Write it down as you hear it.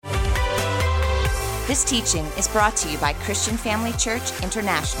This teaching is brought to you by Christian Family Church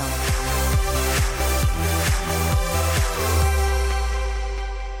International.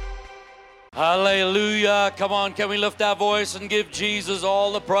 Hallelujah. Come on, can we lift our voice and give Jesus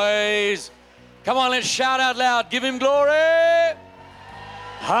all the praise? Come on, let's shout out loud. Give him glory.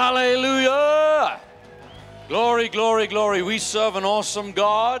 Hallelujah. Glory, glory, glory. We serve an awesome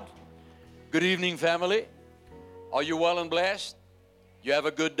God. Good evening, family. Are you well and blessed? You have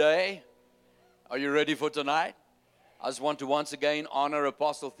a good day? Are you ready for tonight? I just want to once again honor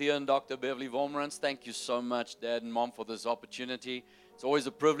Apostle Thea and Dr. Beverly Vormerans. Thank you so much, Dad and Mom, for this opportunity. It's always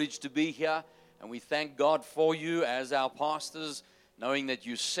a privilege to be here, and we thank God for you as our pastors, knowing that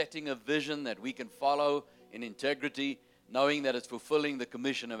you're setting a vision that we can follow in integrity, knowing that it's fulfilling the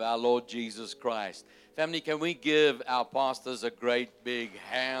commission of our Lord Jesus Christ. Family, can we give our pastors a great big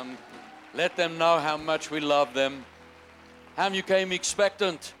hand? Let them know how much we love them. How many of you came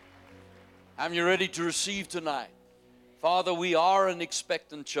expectant? How many of you ready to receive tonight? Father, we are an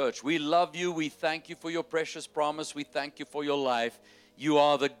expectant church. We love you. We thank you for your precious promise. We thank you for your life. You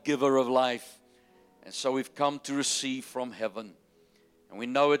are the giver of life. And so we've come to receive from heaven. And we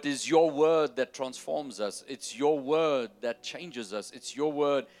know it is your word that transforms us. It's your word that changes us. It's your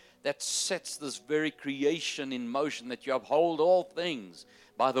word that sets this very creation in motion, that you uphold all things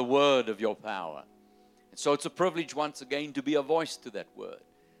by the word of your power. And so it's a privilege once again to be a voice to that word.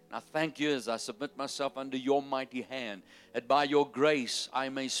 And I thank you as I submit myself under your mighty hand, that by your grace I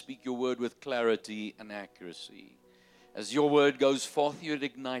may speak your word with clarity and accuracy. As your word goes forth, you're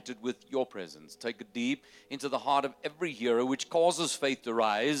ignited with your presence. Take it deep into the heart of every hearer, which causes faith to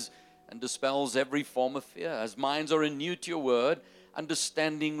rise and dispels every form of fear. As minds are renewed to your word,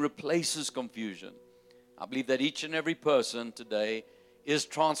 understanding replaces confusion. I believe that each and every person today is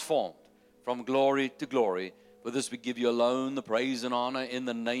transformed from glory to glory. For this we give you alone the praise and honor in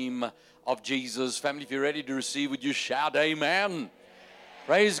the name of Jesus. Family, if you're ready to receive, would you shout amen?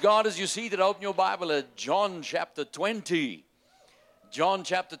 Praise God. As you see that, open your Bible at John chapter 20. John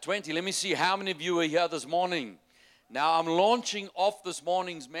chapter 20. Let me see how many of you are here this morning. Now, I'm launching off this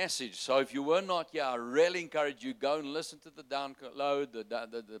morning's message. So if you were not here, I really encourage you, go and listen to the download,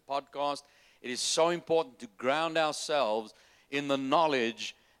 the podcast. It is so important to ground ourselves in the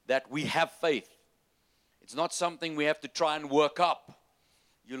knowledge that we have faith. It's not something we have to try and work up.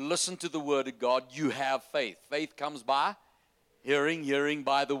 You listen to the word of God, you have faith. Faith comes by hearing, hearing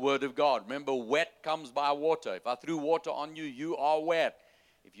by the word of God. Remember, wet comes by water. If I threw water on you, you are wet.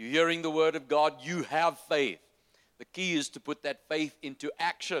 If you're hearing the word of God, you have faith. The key is to put that faith into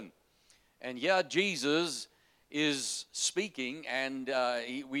action. And here Jesus is speaking, and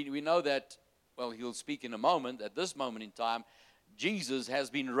we know that, well, he'll speak in a moment. At this moment in time, Jesus has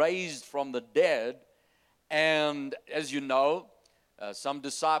been raised from the dead. And as you know, some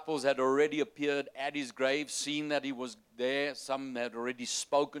disciples had already appeared at his grave, seen that he was there. Some had already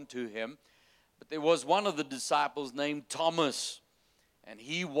spoken to him. But there was one of the disciples named Thomas, and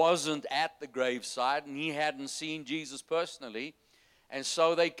he wasn't at the graveside, and he hadn't seen Jesus personally. And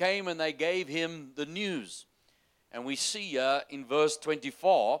so they came and they gave him the news. And we see in verse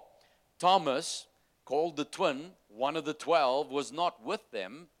 24, Thomas, called the twin, one of the 12, was not with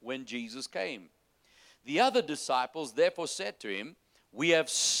them when Jesus came. The other disciples therefore said to him, "We have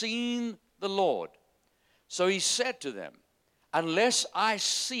seen the Lord." So he said to them, "Unless I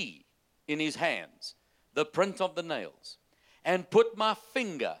see in his hands the print of the nails, and put my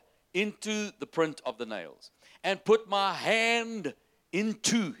finger into the print of the nails, and put my hand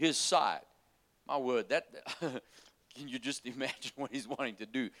into his side." My word, that can you just imagine what he's wanting to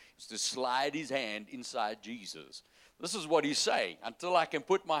do? Is to slide his hand inside Jesus. This is what he's saying. Until I can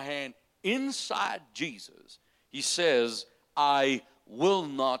put my hand inside Jesus, he says, I will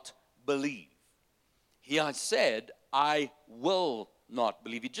not believe. He said, I will not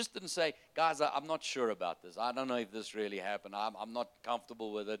believe. He just didn't say, guys, I'm not sure about this. I don't know if this really happened. I'm not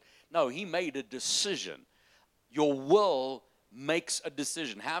comfortable with it. No, he made a decision. Your will makes a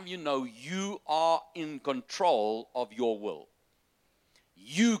decision. How do you know you are in control of your will?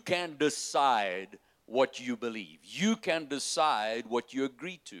 You can decide what you believe. You can decide what you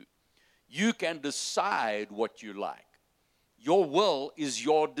agree to. You can decide what you like. Your will is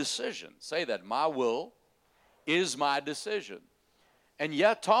your decision. Say that. My will is my decision. And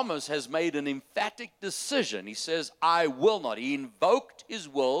yet Thomas has made an emphatic decision. He says, I will not. He invoked his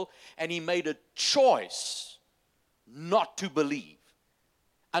will and he made a choice not to believe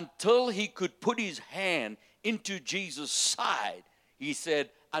until he could put his hand into Jesus' side. He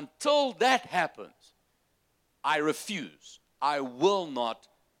said, until that happens, I refuse. I will not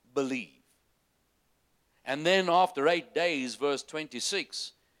believe. And then after 8 days, verse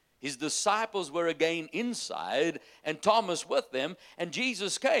 26, His disciples were again inside, and Thomas with them, and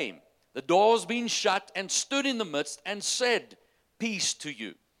Jesus came. The doors being shut, and stood in the midst, and said, "Peace to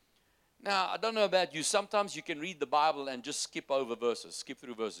you." Now, I don't know about you. Sometimes you can read the Bible and just skip over verses, skip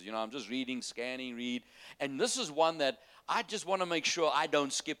through verses. You know, I'm just reading, scanning, read. And this is one that I just want to make sure I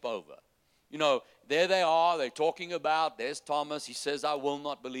don't skip over. You know, there they are. They're talking about, there's Thomas. He says, "I will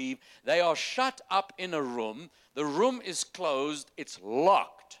not believe." They are shut up in a room. The room is closed. It's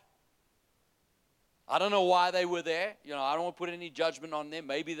locked. I don't know why they were there. You know, I don't want to put any judgment on them.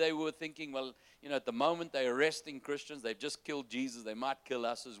 Maybe they were thinking, well, you know, at the moment they're arresting Christians, they've just killed Jesus, they might kill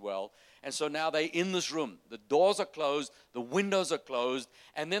us as well. And so now they're in this room. The doors are closed, the windows are closed,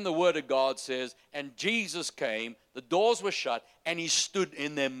 and then the Word of God says, and Jesus came, the doors were shut, and He stood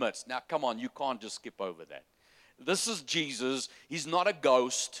in their midst. Now, come on, you can't just skip over that. This is Jesus. He's not a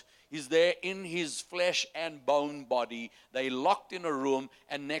ghost. He's there in His flesh and bone body. They locked in a room,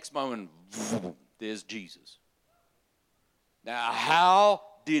 and next moment, there's Jesus. Now, how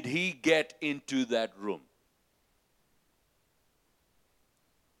did He get into that room?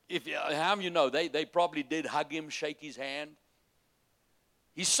 How do you know? They probably did hug Him, shake His hand.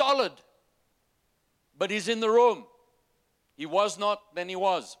 He's solid, but He's in the room. He was not, then He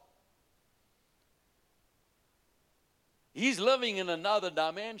was. He's living in another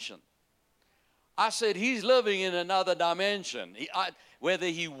dimension. I said He's living in another dimension. Whether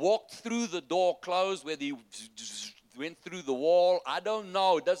He walked through the door closed, whether He went through the wall, I don't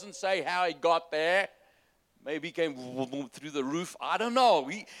know. It doesn't say how He got there. Maybe He came through the roof. I don't know.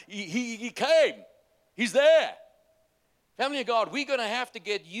 He came. He's there. Family of God, we're going to have to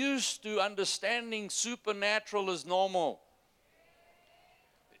get used to understanding supernatural as normal.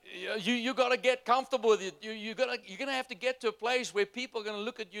 You got to get comfortable with it. You're going to have to get to a place where people are going to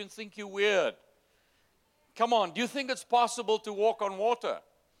look at you and think you're weird. Come on, do you think it's possible to walk on water?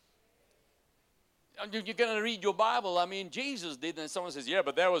 You're going to read your Bible. I mean, Jesus did, and someone says, yeah,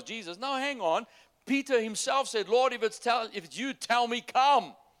 but that was Jesus. No, hang on. Peter himself said, Lord, if it's you, tell me,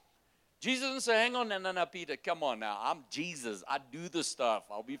 come. Jesus didn't say, hang on, no, Peter, come on now. I'm Jesus. I do the stuff.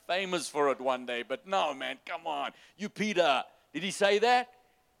 I'll be famous for it one day. But no, man, come on. You, Peter. Did He say that?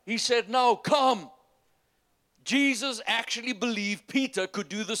 He said, no, come. Jesus actually believed Peter could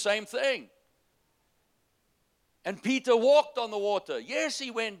do the same thing. And Peter walked on the water. Yes, he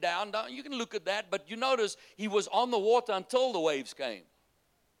went down. You can look at that. But you notice he was on the water until the waves came.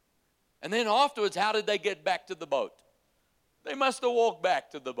 And then afterwards, how did they get back to the boat? They must have walked back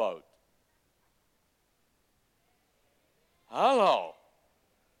to the boat. Hello.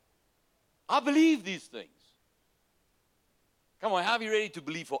 I believe these things. Come on, how are you ready to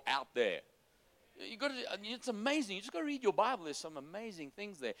believe for out there? It's amazing. You just got to read your Bible. There's some amazing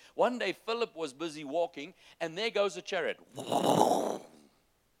things there. One day, Philip was busy walking, and there goes a chariot.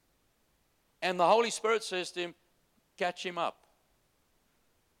 And the Holy Spirit says to him, catch him up.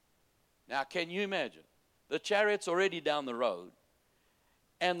 Now, can you imagine? The chariot's already down the road,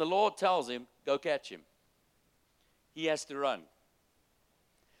 and the Lord tells him, go catch him. He has to run.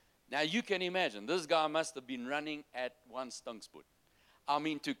 Now, you can imagine, this guy must have been running at one stunkspoot. I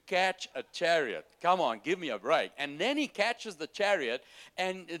mean, to catch a chariot. Come on, give me a break. And then he catches the chariot,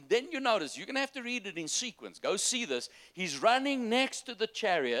 and then you notice, you're going to have to read it in sequence. Go see this. He's running next to the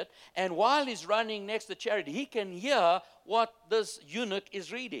chariot, and while he's running next to the chariot, he can hear what this eunuch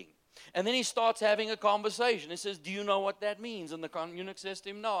is reading. And then he starts having a conversation. He says, do you know what that means? And the eunuch says to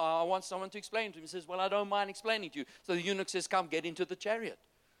him, no, I want someone to explain to him. He says, well, I don't mind explaining to you. So the eunuch says, come, get into the chariot.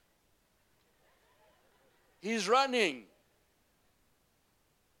 He's running.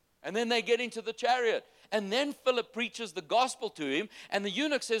 And then they get into the chariot. And then Philip preaches the gospel to him. And the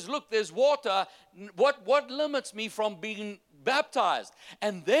eunuch says, look, there's water. What limits me from being baptized?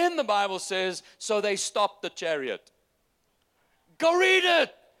 And then the Bible says, so they stopped the chariot. Go read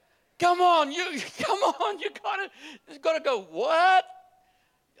it. Come on, you gotta go. What?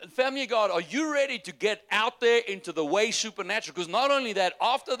 Family of God, are you ready to get out there into the way supernatural? Because not only that,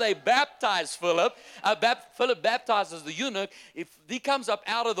 after they baptize Philip, Philip baptizes the eunuch. If he comes up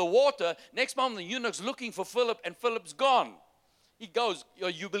out of the water, next moment the eunuch's looking for Philip, and Philip's gone. He goes,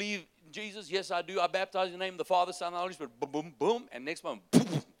 you believe in Jesus? Yes, I do. I baptize in the name of the Father, Son, and the Holy Spirit. Boom, boom, boom. And next moment, boom,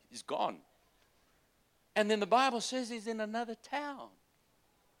 he's gone. And then the Bible says he's in another town.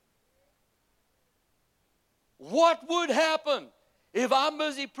 What would happen if I'm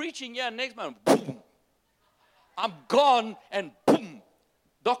busy preaching? Yeah, next month, boom, I'm gone, and boom,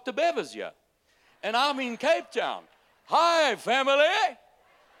 Dr. Bever's here. And I'm in Cape Town. Hi, family.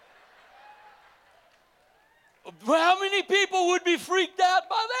 How many people would be freaked out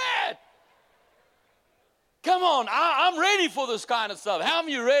by that? Come on, I'm ready for this kind of stuff. How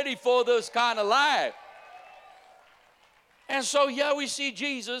many ready for this kind of life? And so here we see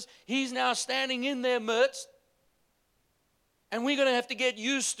Jesus. He's now standing in their midst. And we're going to have to get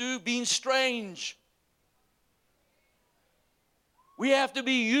used to being strange. We have to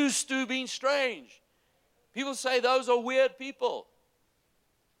be used to being strange. People say those are weird people.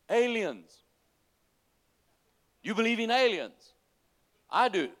 Aliens. You believe in aliens? I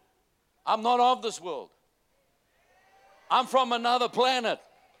do. I'm not of this world. I'm from another planet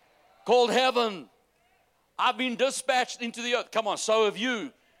called heaven. I've been dispatched into the earth. Come on, so have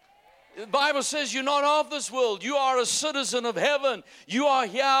you. The Bible says you're not of this world. You are a citizen of heaven. You are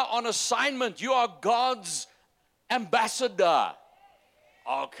here on assignment. You are God's ambassador.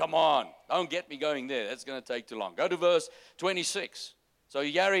 Oh, come on. Don't get me going there. That's going to take too long. Go to verse 26. So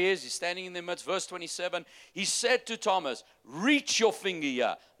here he is. He's standing in the midst. Verse 27. He said to Thomas, reach your finger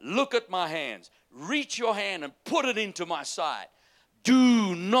here. Look at my hands. Reach your hand and put it into my side.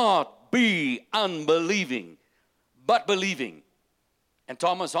 Do not be unbelieving, but believing. And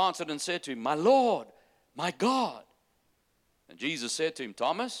Thomas answered and said to him, my Lord, my God. And Jesus said to him,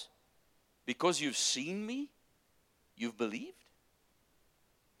 Thomas, because you've seen me, you've believed?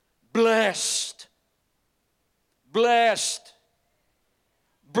 Blessed, blessed,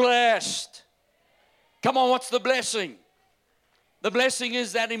 blessed. Come on, what's the blessing? The blessing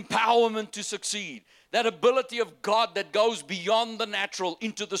is that empowerment to succeed. That ability of God that goes beyond the natural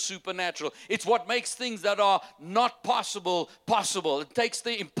into the supernatural. It's what makes things that are not possible, possible. It takes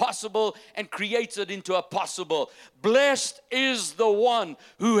the impossible and creates it into a possible. Blessed is the one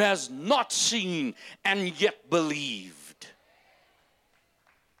who has not seen and yet believed.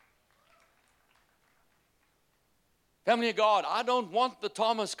 Family of God, I don't want the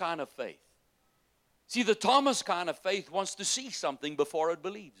Thomas kind of faith. See, the Thomas kind of faith wants to see something before it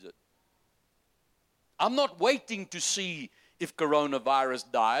believes it. I'm not waiting to see if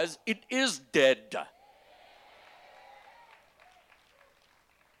coronavirus dies. It is dead.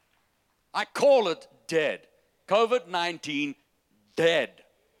 I call it dead. COVID-19, dead.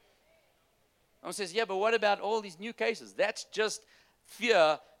 Someone says, yeah, but what about all these new cases? That's just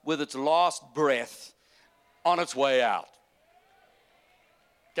fear with its last breath on its way out.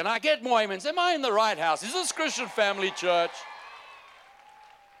 Can I get more amens? Am I in the right house? Is this Christian Family Church?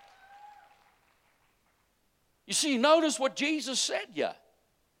 You see, notice what Jesus said here.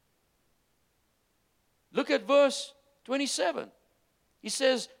 Look at verse 27. He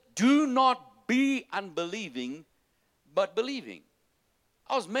says, do not be unbelieving, but believing.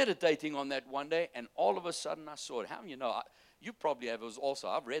 I was meditating on that one day, and all of a sudden I saw it. How many know? You probably have also.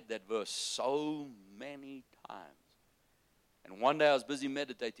 I've read that verse so many times. And one day I was busy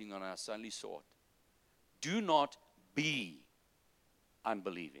meditating on it, and I suddenly saw it. Do not be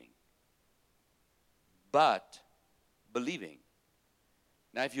unbelieving, but believing.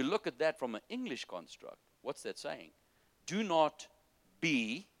 Now, if you look at that from an English construct, what's that saying? Do not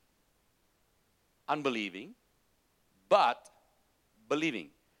be unbelieving, but believing.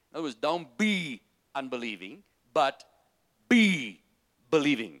 In other words, don't be unbelieving, but be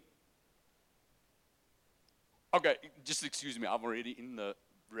believing. Okay, just excuse me, I'm already in the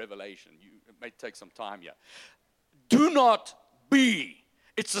revelation. It may take some time here. Do not be.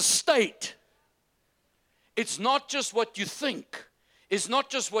 It's a state. It's not just what you think. It's not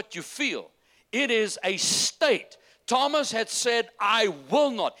just what you feel. It is a state. Thomas had said, I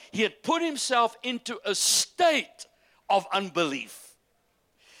will not. He had put himself into a state of unbelief.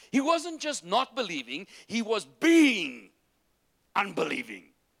 He wasn't just not believing, he was being unbelieving.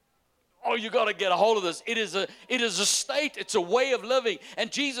 Oh, you got to get a hold of this. It is a state. It's a way of living.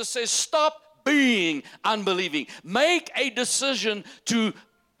 And Jesus says, stop being unbelieving. Make a decision to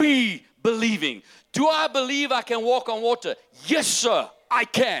be believing. Do I believe I can walk on water? Yes, sir, I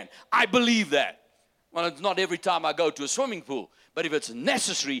can. I believe that. Well, it's not every time I go to a swimming pool, but if it's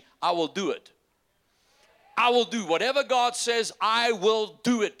necessary, I will do it. I will do whatever God says, I will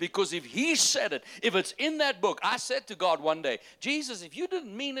do it, because if He said it, if it's in that book. I said to God one day, Jesus, if you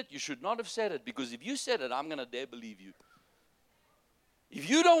didn't mean it, you should not have said it, because if you said it, I'm going to dare believe you. If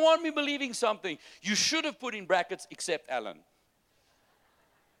you don't want me believing something, you should have put in brackets, except Alan.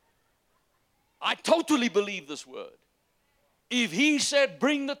 I totally believe this word. If He said,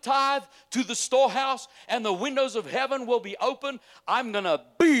 bring the tithe to the storehouse and the windows of heaven will be open, I'm going to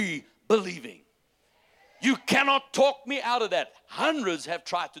be believing. You cannot talk me out of that. Hundreds have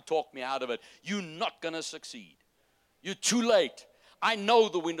tried to talk me out of it. You're not going to succeed. You're too late. I know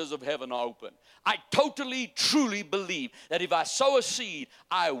the windows of heaven are open. I totally, truly believe that if I sow a seed,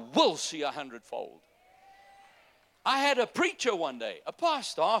 I will see 100-fold. I had a preacher one day, a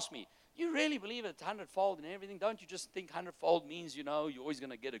pastor, ask me, You really believe it's 100-fold and everything? Don't you just think 100-fold means, you're always going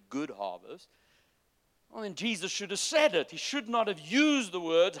to get a good harvest? Well, then Jesus should have said it. He should not have used the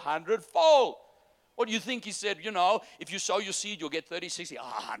words 100-fold. What do you think he said? If you sow your seed, you'll get 30, 60,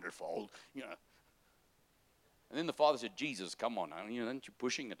 100-fold, And then the father said, Jesus, come on, aren't you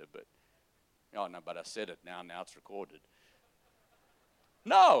pushing it a bit? Oh, no, but I said it now it's recorded.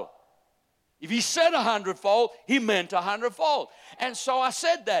 No. If he said 100-fold, he meant 100-fold. And so I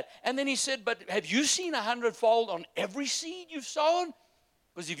said that. And then he said, but have you seen 100-fold on every seed you've sown?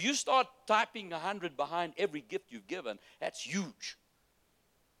 Because if you start typing 100 behind every gift you've given, that's huge.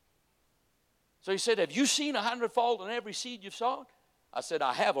 So he said, have you seen 100-fold on every seed you've sown? I said,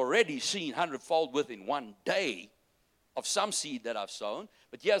 I have already seen 100-fold within one day of some seed that I've sown.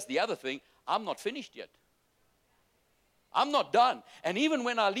 But here's the other thing, I'm not finished yet. I'm not done. And even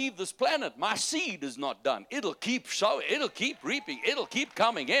when I leave this planet, my seed is not done. It'll keep sowing. It'll keep reaping. It'll keep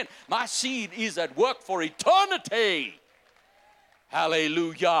coming in. My seed is at work for eternity.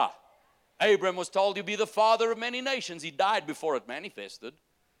 Hallelujah. Abraham was told to be the father of many nations. He died before it manifested.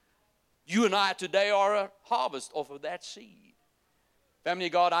 You and I today are a harvest off of that seed. Family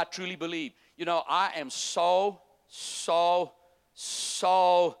of God, I truly believe. I am so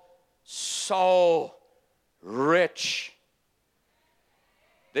rich.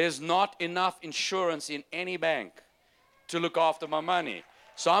 There's not enough insurance in any bank to look after my money.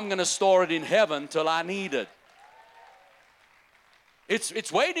 So I'm going to store it in heaven till I need it. It's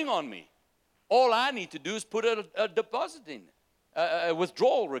waiting on me. All I need to do is put a deposit in, a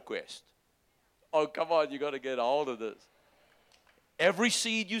withdrawal request. Oh, come on, you got to get a hold of this. Every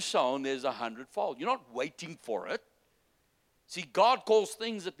seed you sown, there's 100-fold. You're not waiting for it. See, God calls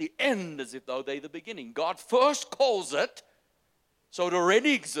things at the end as if though they're the beginning. God first calls it, so it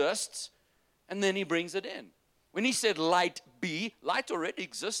already exists, and then he brings it in. When he said light be, light already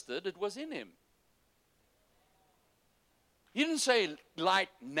existed. It was in him. He didn't say light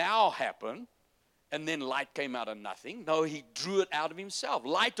now happen, and then light came out of nothing. No, he drew it out of himself.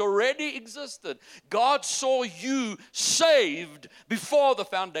 Light already existed. God saw you saved before the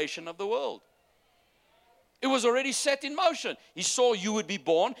foundation of the world. It was already set in motion. He saw you would be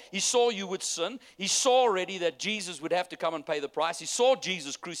born. He saw you would sin. He saw already that Jesus would have to come and pay the price. He saw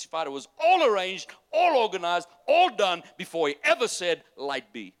Jesus crucified. It was all arranged, all organized, all done before he ever said,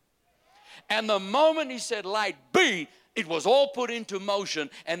 light be. And the moment he said, light be, it was all put into motion,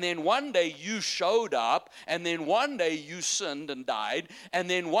 and then one day you showed up, and then one day you sinned and died, and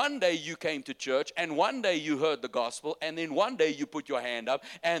then one day you came to church, and one day you heard the gospel, and then one day you put your hand up,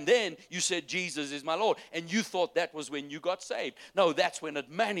 and then you said, Jesus is my Lord, and you thought that was when you got saved. No, that's when it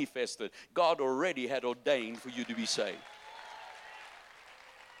manifested. God already had ordained for you to be saved.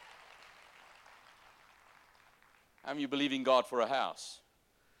 How many of you believe in God for a house?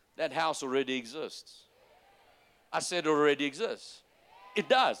 That house already exists. I said it already exists. It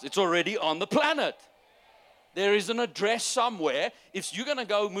does. It's already on the planet. There is an address somewhere. If you're going to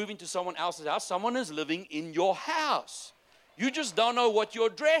go move into someone else's house, someone is living in your house. You just don't know what your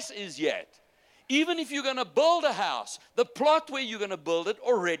address is yet. Even if you're going to build a house, the plot where you're going to build it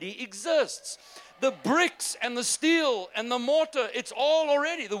already exists. The bricks and the steel and the mortar, it's all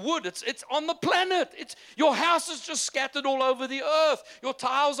already, the wood, it's on the planet. Your house is just scattered all over the earth. Your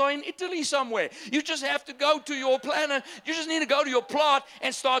tiles are in Italy somewhere. You just have to go to your planet. You just need to go to your plot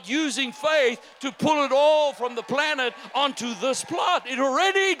and start using faith to pull it all from the planet onto this plot. It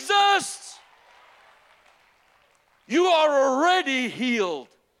already exists. You are already healed.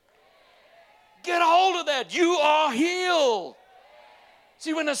 Get a hold of that. You are healed.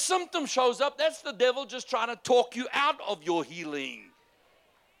 See, when a symptom shows up, that's the devil just trying to talk you out of your healing.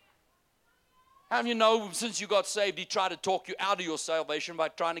 How many of you know since you got saved, he tried to talk you out of your salvation by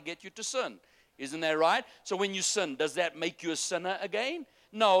trying to get you to sin? Isn't that right? So when you sin, does that make you a sinner again?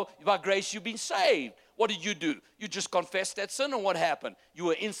 No, by grace you've been saved. What did you do? You just confessed that sin, and what happened? You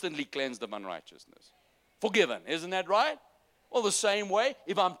were instantly cleansed of unrighteousness. Forgiven, isn't that right? Well, the same way,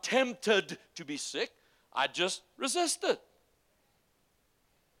 if I'm tempted to be sick, I just resist it.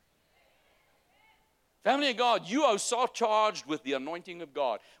 Family of God, you are so charged with the anointing of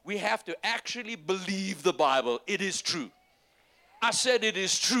God. We have to actually believe the Bible. It is true. I said it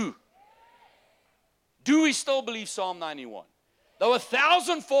is true. Do we still believe Psalm 91? Though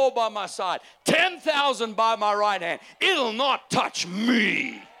 1,000 fall by my side, 10,000 by my right hand, it'll not touch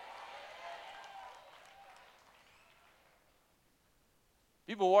me.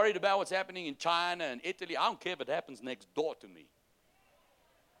 People worried about what's happening in China and Italy. I don't care if it happens next door to me.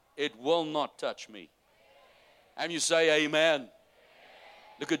 It will not touch me. And you say amen.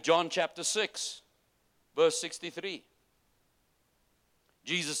 Look at John chapter 6, verse 63.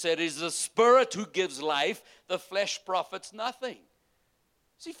 Jesus said, it is the Spirit who gives life, the flesh profits nothing.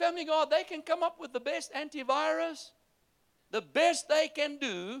 See, family God, they can come up with the best antivirus. The best they can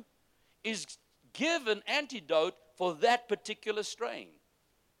do is give an antidote for that particular strain.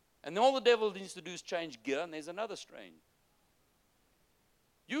 And all the devil needs to do is change gear, and there's another strain.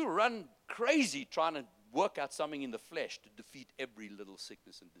 You run crazy trying to work out something in the flesh to defeat every little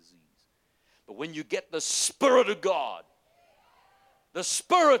sickness and disease. But when you get the Spirit of God, the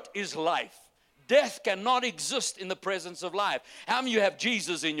Spirit is life. Death cannot exist in the presence of life. How many of you have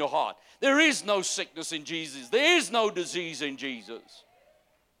Jesus in your heart? There is no sickness in Jesus. There is no disease in Jesus.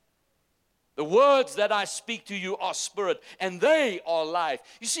 The words that I speak to you are spirit, and they are life.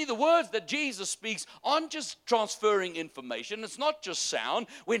 You see, the words that Jesus speaks aren't just transferring information. It's not just sound.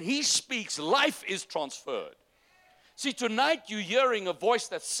 When He speaks, life is transferred. See, tonight you're hearing a voice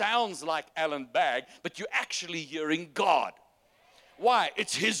that sounds like Alan Bagg, but you're actually hearing God. Why?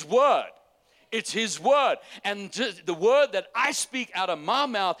 It's His word. It's His word. And the word that I speak out of my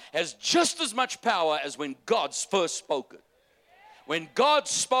mouth has just as much power as when God first spoke it. When God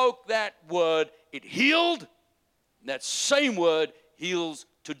spoke that word, it healed. That same word heals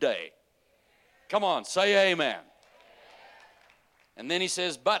today. Come on, say amen. And then He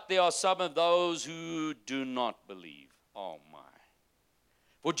says, but there are some of those who do not believe. Oh my.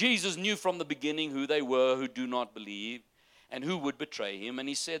 For Jesus knew from the beginning who they were who do not believe and who would betray Him. And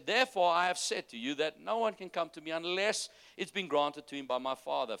He said, therefore I have said to you that no one can come to me unless it's been granted to him by my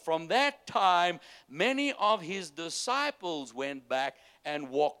Father. From that time, many of His disciples went back and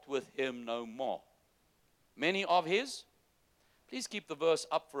walked with Him no more. Many of His? Please keep the verse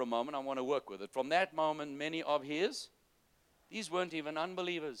up for a moment. I want to work with it. From that moment, many of His, these weren't even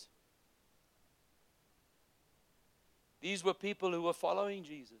unbelievers. These were people who were following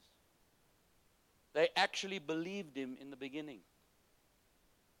Jesus. They actually believed Him in the beginning.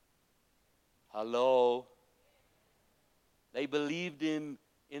 Hello? They believed Him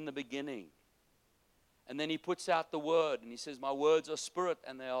in the beginning. And then He puts out the word and He says, my words are spirit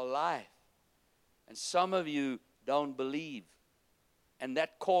and they are life. And some of you don't believe. And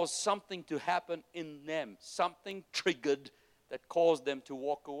that caused something to happen in them. Something triggered that caused them to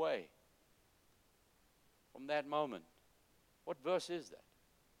walk away. From that moment. What verse is that?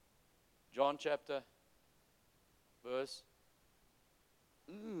 John chapter, verse.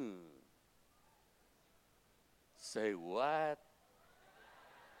 Say what?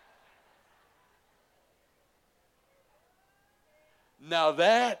 Now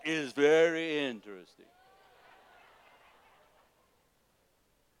that is very interesting.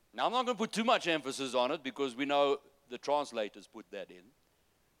 Now I'm not going to put too much emphasis on it because we know the translators put that in.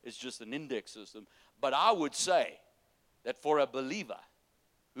 It's just an index system. But I would say that for a believer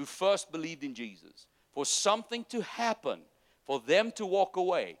who first believed in Jesus, for something to happen, for them to walk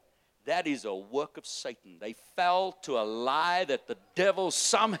away, that is a work of Satan. They fell to a lie that the devil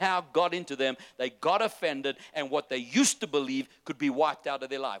somehow got into them. They got offended, and what they used to believe could be wiped out of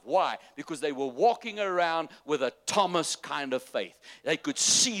their life. Why? Because they were walking around with a Thomas kind of faith. They could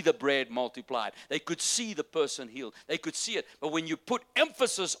see the bread multiplied. They could see the person healed. They could see it. But when you put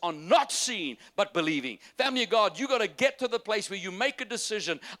emphasis on not seeing but believing, family of God, you got to get to the place where you make a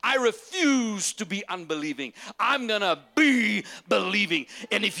decision. I refuse to be unbelieving. I'm going to be believing.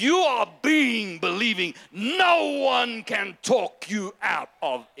 And if you are being believing, no one can talk you out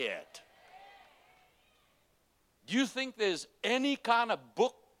of it. Do you think there's any kind of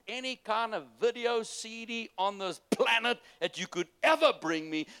book, any kind of video CD on this planet that you could ever bring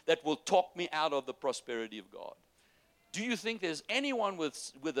me that will talk me out of the prosperity of God? Do you think there's anyone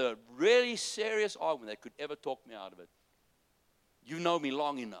with a really serious argument that could ever talk me out of it? You know me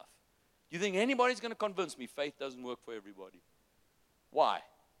long enough. You think anybody's going to convince me faith doesn't work for everybody? Why?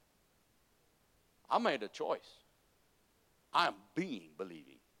 I made a choice. I'm being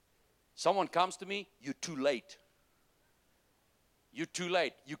believing. Someone comes to me, you're too late. You're too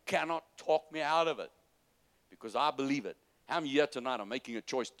late. You cannot talk me out of it because I believe it. How many here tonight are making a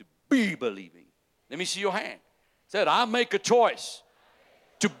choice to be believing? Let me see your hand. Said, I make a choice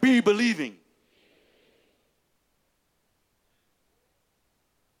to be believing.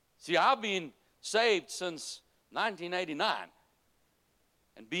 See, I've been saved since 1989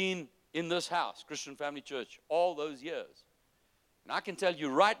 and been in this house, Christian Family Church, all those years. And I can tell you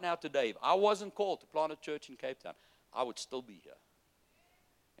right now today, if I wasn't called to plant a church in Cape Town, I would still be here.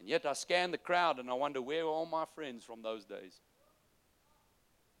 And yet I scan the crowd and I wonder, where are all my friends from those days?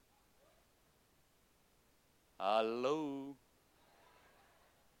 Hello?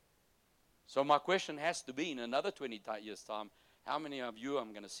 So my question has to be, in another 20 years' time, how many of you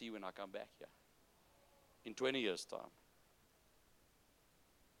I'm going to see when I come back here? In 20 years' time.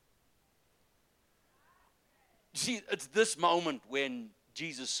 See, it's this moment when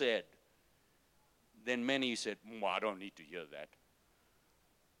Jesus said, then many said, I don't need to hear that.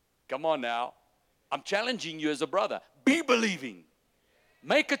 Come on now. I'm challenging you as a brother. Be believing.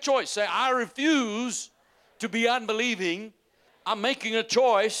 Make a choice. Say, I refuse to be unbelieving. I'm making a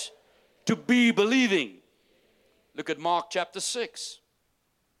choice to be believing. Look at Mark chapter 6,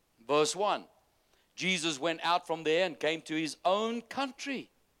 verse 1. Jesus went out from there and came to his own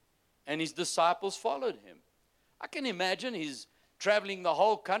country, and his disciples followed him. I can imagine he's traveling the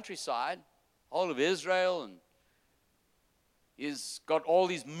whole countryside, all of Israel, and he's got all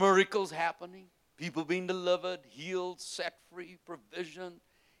these miracles happening. People being delivered, healed, set free, provision.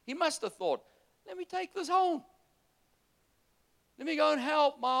 He must have thought, let me take this home. Let me go and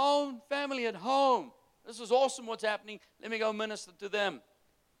help my own family at home. This is awesome what's happening. Let me go minister to them.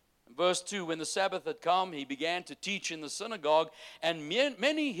 In verse 2, when the Sabbath had come, he began to teach in the synagogue, and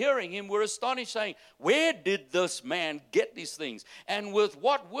many hearing him were astonished, saying, where did this man get these things? And with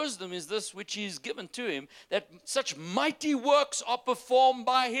what wisdom is this which is given to him, that such mighty works are performed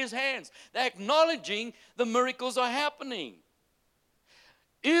by his hands? They're acknowledging the miracles are happening.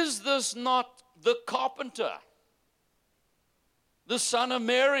 Is this not the carpenter, the son of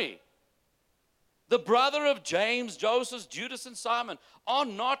Mary, the brother of James, Joseph, Judas, and Simon? Are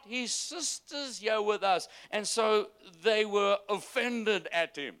not his sisters here with us? And so they were offended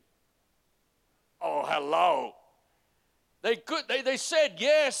at him. Oh, hello. They said,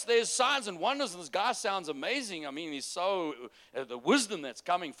 yes, there's signs and wonders. This guy sounds amazing. I mean, he's so, the wisdom that's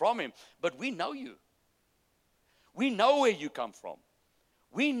coming from him. But we know you. We know where you come from.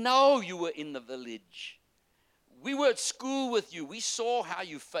 We know you were in the village. We were at school with you. We saw how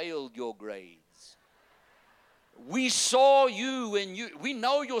you failed your grades. We saw you and we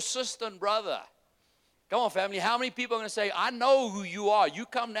know your sister and brother. Come on, family. How many people are going to say, I know who you are. You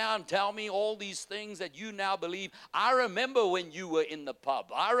come now and tell me all these things that you now believe. I remember when you were in the pub.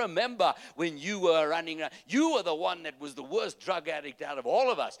 I remember when you were running around. You were the one that was the worst drug addict out of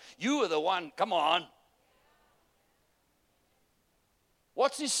all of us. You were the one. Come on.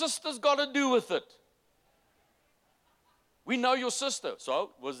 What's his sister's got to do with it? We know your sister.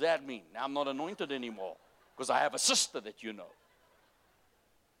 So, what does that mean? Now I'm not anointed anymore because I have a sister that you know.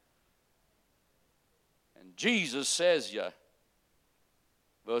 And Jesus says here,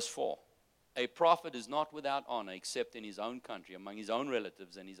 verse 4, a prophet is not without honor except in his own country, among his own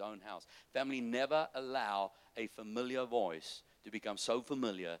relatives and his own house. Family, never allow a familiar voice to become so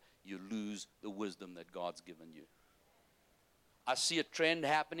familiar you lose the wisdom that God's given you. I see a trend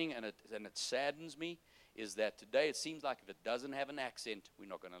happening, and it saddens me, is that today it seems like if it doesn't have an accent, we're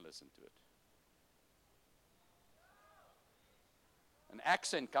not going to listen to it. An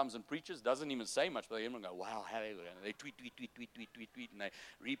accent comes and preaches, doesn't even say much, but they even go, wow, hallelujah. And they tweet, and they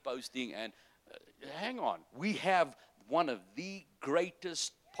reposting. And hang on, we have one of the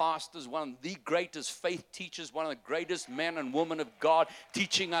greatest pastors, one of the greatest faith teachers, one of the greatest men and women of God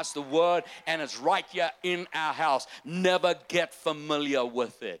teaching us the word, and it's right here in our house. Never get familiar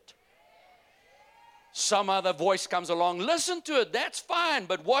with it. Some other voice comes along, listen to it, that's fine,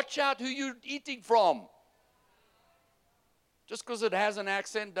 but watch out who you're eating from. Just because it has an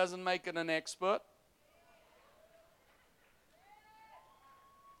accent doesn't make it an expert.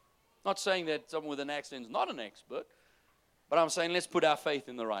 Not saying that someone with an accent is not an expert, but I'm saying let's put our faith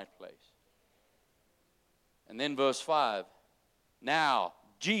in the right place. And then verse 5, now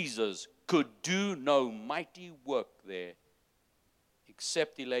Jesus could do no mighty work there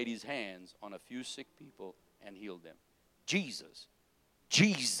except he laid his hands on a few sick people and healed them. Jesus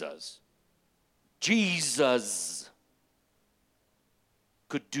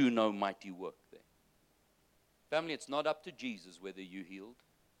could do no mighty work there. Family, it's not up to Jesus whether you healed.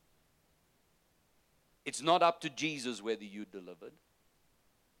 It's not up to Jesus whether you delivered.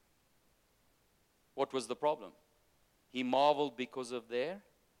 What was the problem? He marveled because of their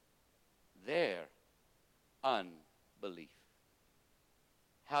unbelief.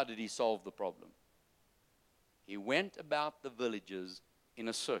 How did he solve the problem? He went about the villages in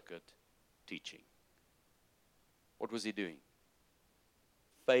a circuit teaching. What was he doing?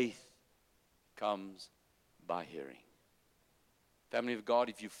 Faith comes by hearing. Family of God,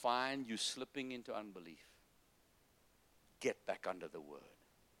 if you find you slipping into unbelief, get back under the word.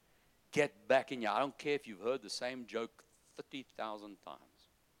 Get back in here. I don't care if you've heard the same joke 30,000 times.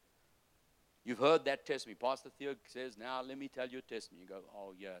 You've heard that testimony. Pastor Theo says, now let me tell you a testimony. You go,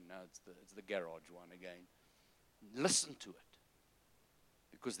 oh yeah, no, it's the garage one again. Listen to it.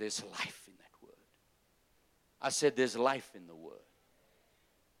 Because there's life in that word. I said there's life in the word.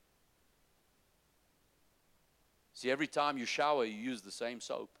 See, every time you shower, you use the same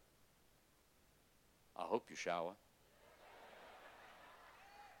soap. I hope you shower.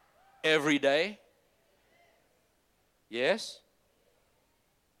 Every day? Yes?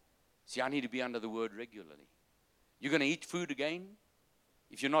 See, I need to be under the word regularly. You're going to eat food again?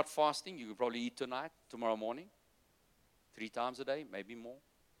 If you're not fasting, you can probably eat tonight, tomorrow morning, 3 times a day, maybe more.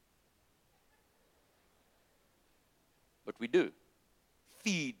 But we do.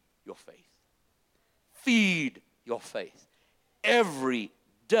 Feed your faith. Feed your faith. Every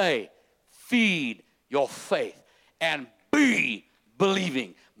day, feed your faith. And be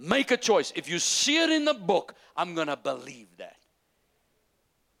believing. Make a choice. If you see it in the book, I'm going to believe that.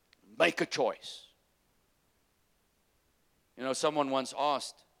 Make a choice. You know, someone once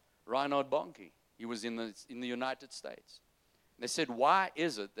asked Reinhard Bonnke, he was in the United States. They said, why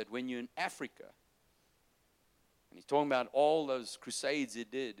is it that when you're in Africa, and he's talking about all those crusades he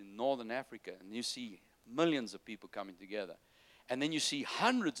did in northern Africa, and you see millions of people coming together, and then you see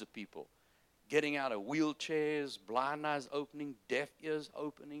hundreds of people getting out of wheelchairs, blind eyes opening, deaf ears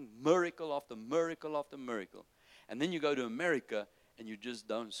opening, miracle after miracle after miracle. And then you go to America, and you just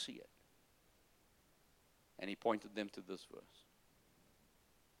don't see it. And he pointed them to this verse.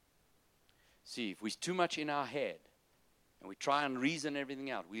 See, if we're too much in our head and we try and reason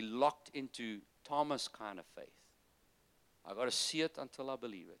everything out, we're locked into Thomas kind of faith. I've got to see it until I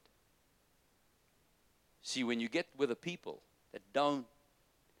believe it. See, when you get with a people that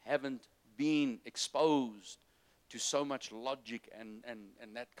haven't been exposed to so much logic and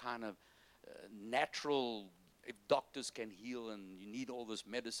that kind of natural, if doctors can heal and you need all this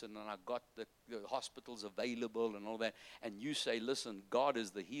medicine and I've got the hospitals available and all that, and you say, listen, God is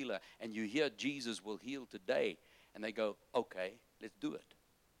the healer, and you hear Jesus will heal today, and they go, okay, let's do it.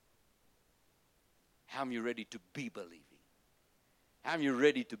 How am you ready to be believing? How am you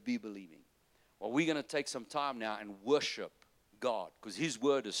ready to be believing? Well, we're going to take some time now and worship God, because His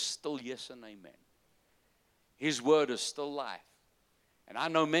word is still yes and amen. His word is still life. And I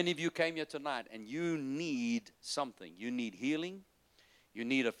know many of you came here tonight and you need something. You need healing. You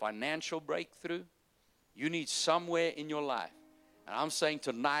need a financial breakthrough. You need somewhere in your life. And I'm saying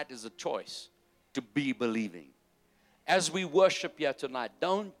tonight is a choice to be believing. As we worship here tonight,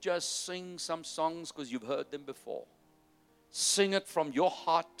 don't just sing some songs because you've heard them before. Sing it from your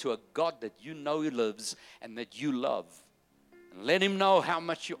heart to a God that you know lives and that you love. And let Him know how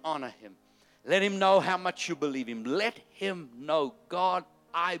much you honor Him. Let Him know how much you believe Him. Let Him know, God,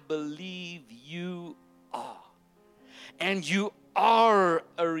 I believe you are. And you are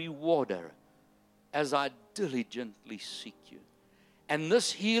a rewarder as I diligently seek you. And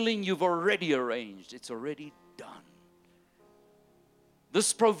this healing you've already arranged. It's already done.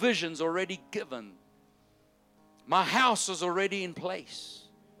 This provision's already given. My house is already in place.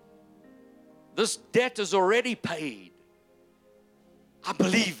 This debt is already paid. I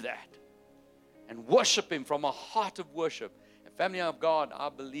believe that. And worship Him from a heart of worship. And family of God, I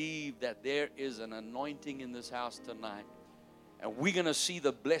believe that there is an anointing in this house tonight. And we're going to see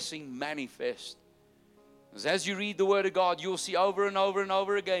the blessing manifest. As you read the Word of God, you'll see over and over and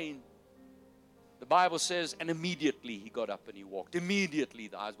over again. The Bible says, and immediately He got up and He walked. Immediately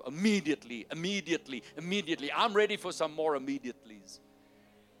the eyes, immediately. I'm ready for some more immediatelys.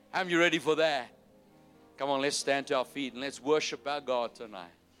 Am you ready for that? Come on, let's stand to our feet and let's worship our God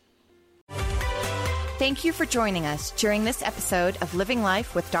tonight. Thank you for joining us during this episode of Living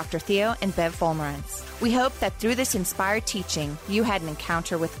Life with Dr. Theo and Bev Wolmarans. We hope that through this inspired teaching, you had an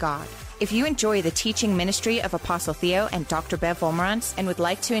encounter with God. If you enjoy the teaching ministry of Apostle Theo and Dr. Bev Wolmarans and would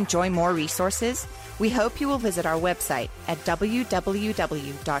like to enjoy more resources, we hope you will visit our website at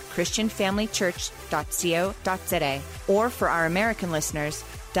www.christianfamilychurch.co.za, or for our American listeners,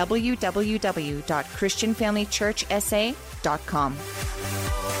 www.christianfamilychurchsa.com.